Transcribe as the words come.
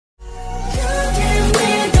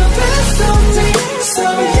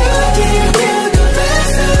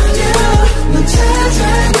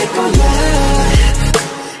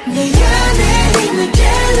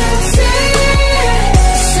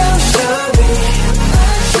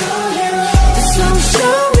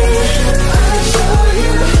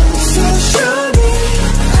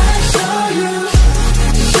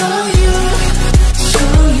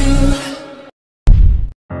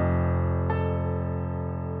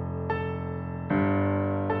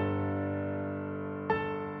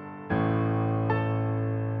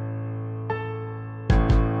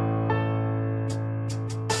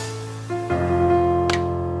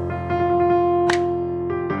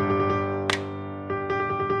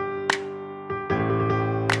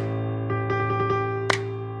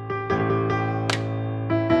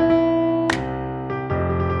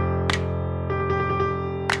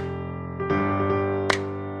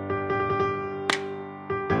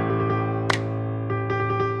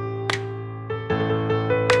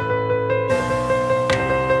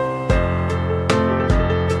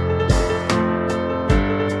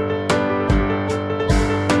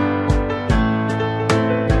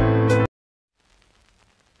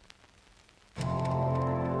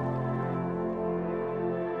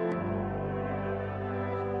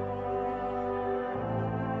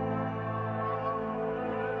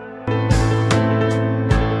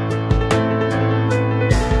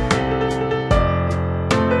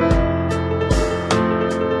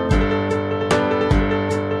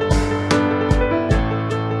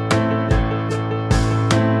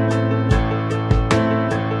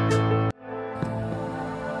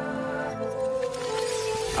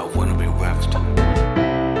I wanna be left.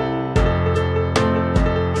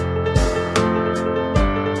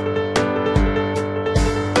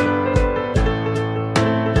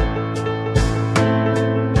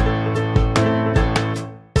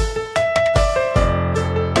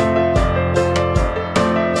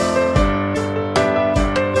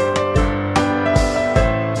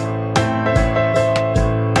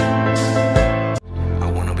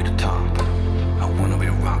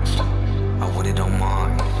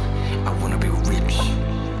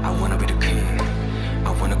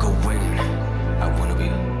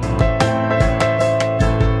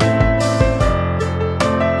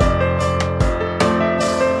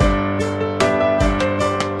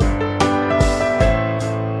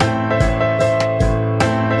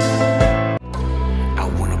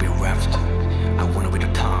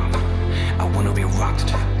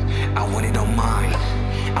 I want it on mine.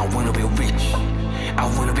 I wanna be rich. I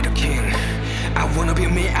wanna be the king. I wanna be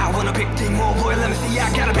me. I wanna pick thing more boy. Let me see. I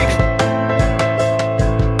gotta pick.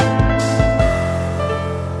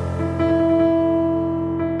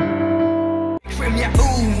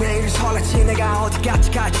 매일 설레지 내가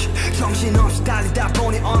어디까지 갈지 정신없이 달리다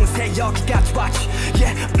보니 어느새 여기까지 왔지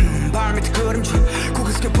yeah, 발 밑에 그림자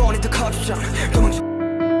고개 숙여 보니 더 커지잖아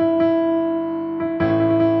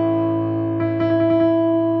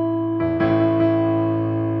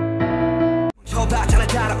저 바다를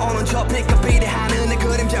따라오는 저 빛과 비례하는 내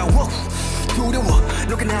그림자 두려워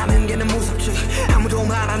누구나 하는 게 난 무섭지 아무도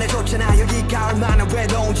말 안 해줬잖아 여기가 얼마나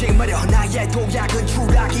외로운지 말여 나의 도약은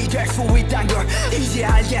추락이 될 수 있단 걸 이제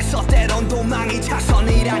알겠어 때론 도망이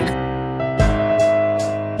자선이란 걸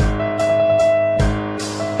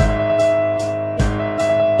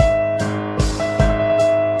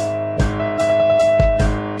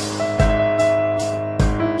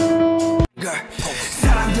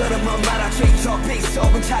사람들은 뭐 말하지 저 빛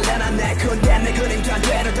속은 찬란한 내 근데 내 그림자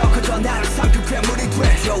되려 더 커져 나를 삼킨 괴물이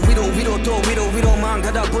돼 저 위로 또 위로만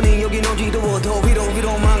가다 보니 여긴 어디로 더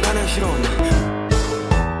위로만 가는 실온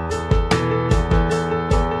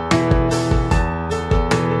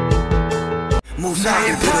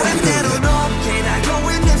무사히 바람 대로 높게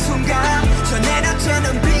날고 있는 순간 저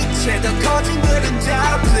내려쬐는 빛에 더 커진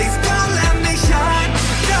그림자 Please don't let me shine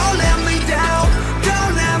Don't let me down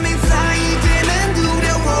Don't let me fly 이제는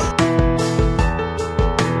두려워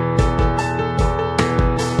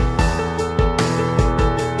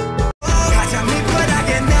가장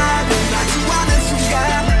밑바닥에 나를 마주하는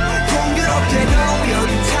순간 공교롭게도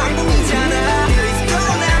여긴 창문이잖아 Please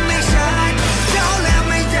don't let me shine Don't let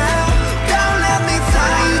me down Don't let me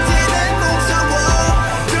fly 이제는 무서워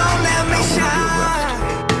Don't let me shine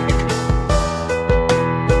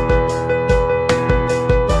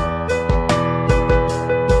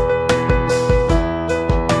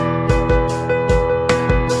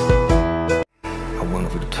I wanna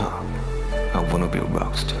be the top I wanna be a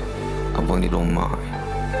rockstar I want it on mine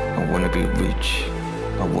I wanna be rich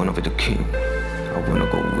I wanna be the king I wanna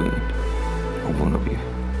go win I wanna be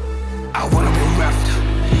left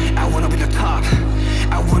I wanna be the top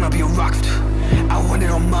I wanna be a rockstar I want it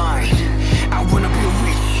on mine I wanna be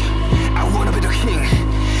rich I wanna be the king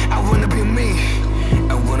I wanna be me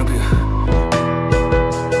I wanna be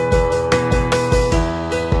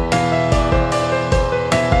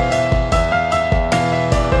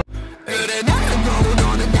그래 나는 너고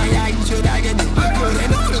너는 나야 이제 알겠니 그래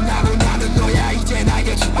너는 나고 나는 너야 이제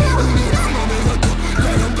알겠지 우리랑 몸을 걷고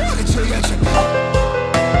내는 거리 즐겨지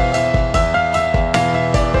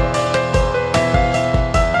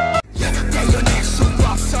떼어낼 수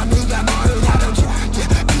없어 누가 뭘 하든지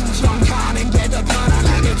인정하는 게 더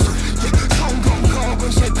편안하겠지 성공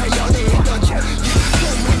혹은 실패 연애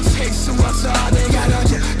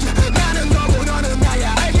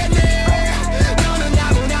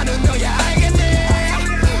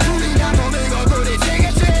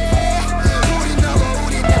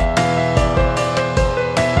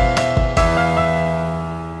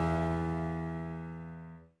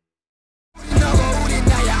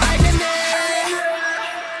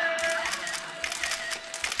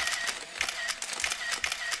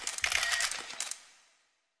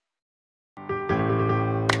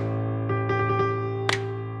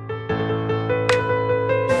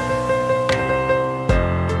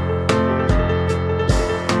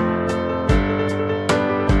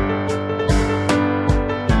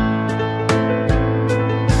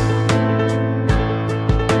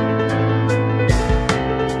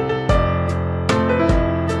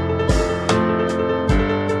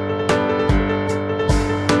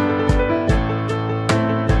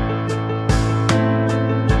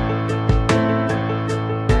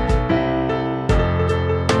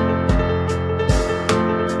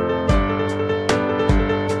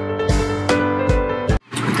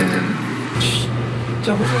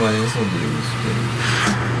고생 많이 했었는데 여기 있을 때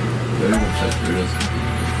 17살, 16살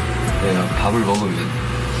내가 밥을 먹으면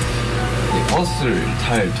버스를 탈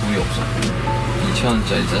돈이 없었고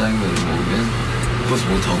 2,000원짜리 짜장면을 먹으면 버스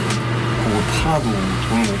못 타고 그거 팔아도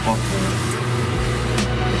돈을 못 받고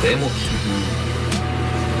떼먹히고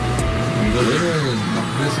이거는 막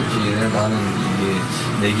그랬었지. 나는 이게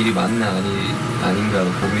내 길이 맞나 아닌가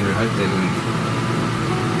고민을 할 때는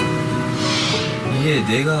이게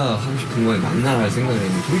내가 하고 싶은 거에 맞나 할 생각을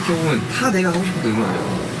했는데 돌이켜보면 다 내가 하고 싶은 음악이야.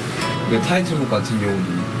 그러니까 타이틀곡 같은 경우도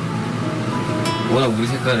워낙 우리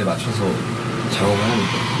색깔에 맞춰서 작업을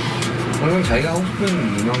하니까 항상 자기가 하고 싶은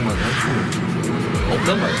음악만 할 수는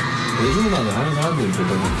없단 말이야. 대중음악을 하는 사람들이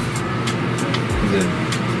있거든. 근데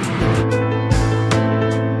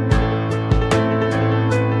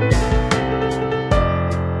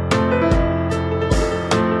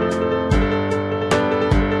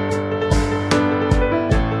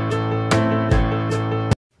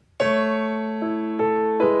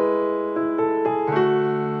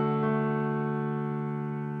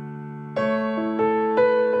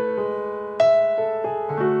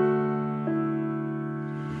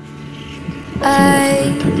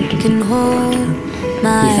I can hold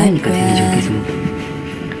my breath.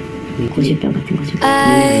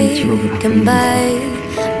 I can bite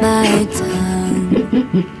my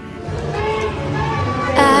tongue.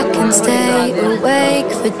 I can stay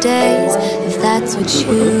awake for days if that's what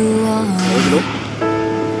you want.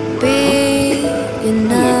 Be your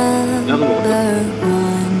number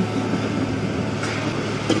one.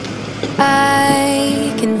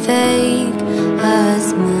 I can fake a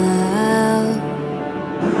smile.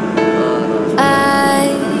 I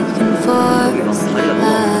can force a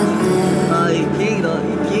laugh.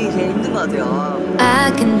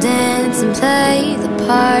 I can dance and play the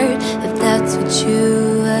part if that's what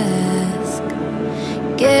you ask.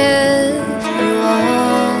 Give you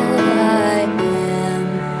all I am.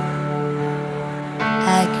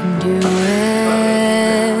 I can do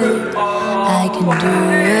it. I can do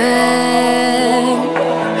it.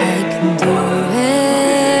 I can do it.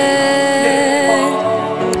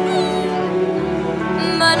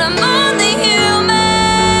 But I'm only human,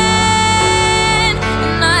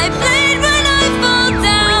 and I bleed when I fall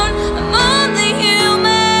down. I'm only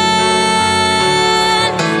human,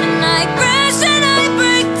 and I crash and I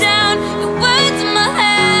break down. Your words in my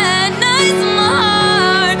head, knives in my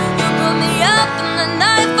heart. You put me up and then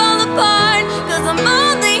I fall apart, 'cause I'm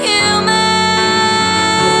only human.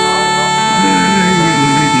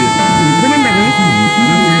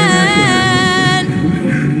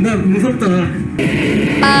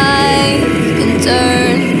 I can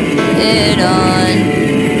turn it on.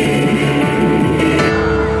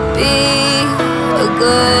 Be a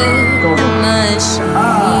good machine.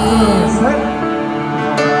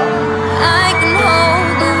 I can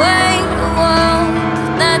hold away the world if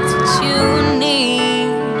that's what you need.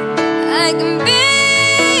 I can be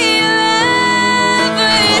your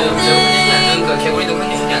everything.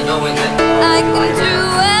 I can do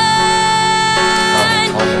it.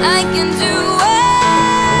 I can do it.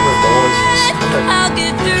 I'll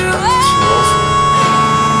get through it.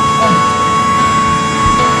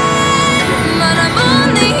 But I'm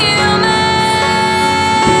only human,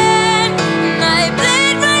 and I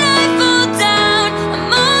bleed when I fall down.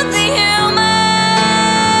 I'm only human,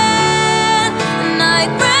 and I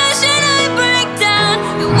crash and I break down.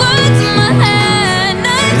 Your words in my head,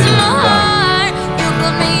 knives in my heart. You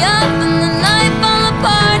put me up and then I fall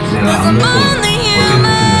apart, 'cause I'm only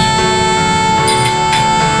human.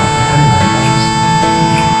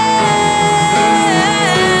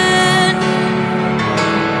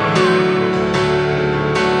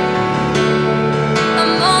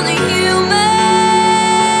 I'm only human.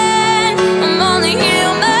 I'm only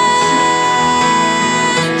human.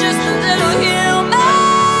 Just a little human.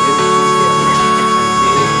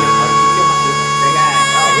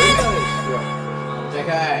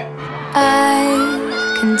 I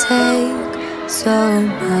can take so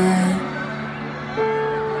much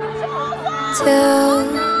till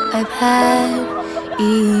I've had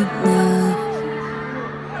enough,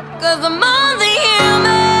 'cause I'm only human.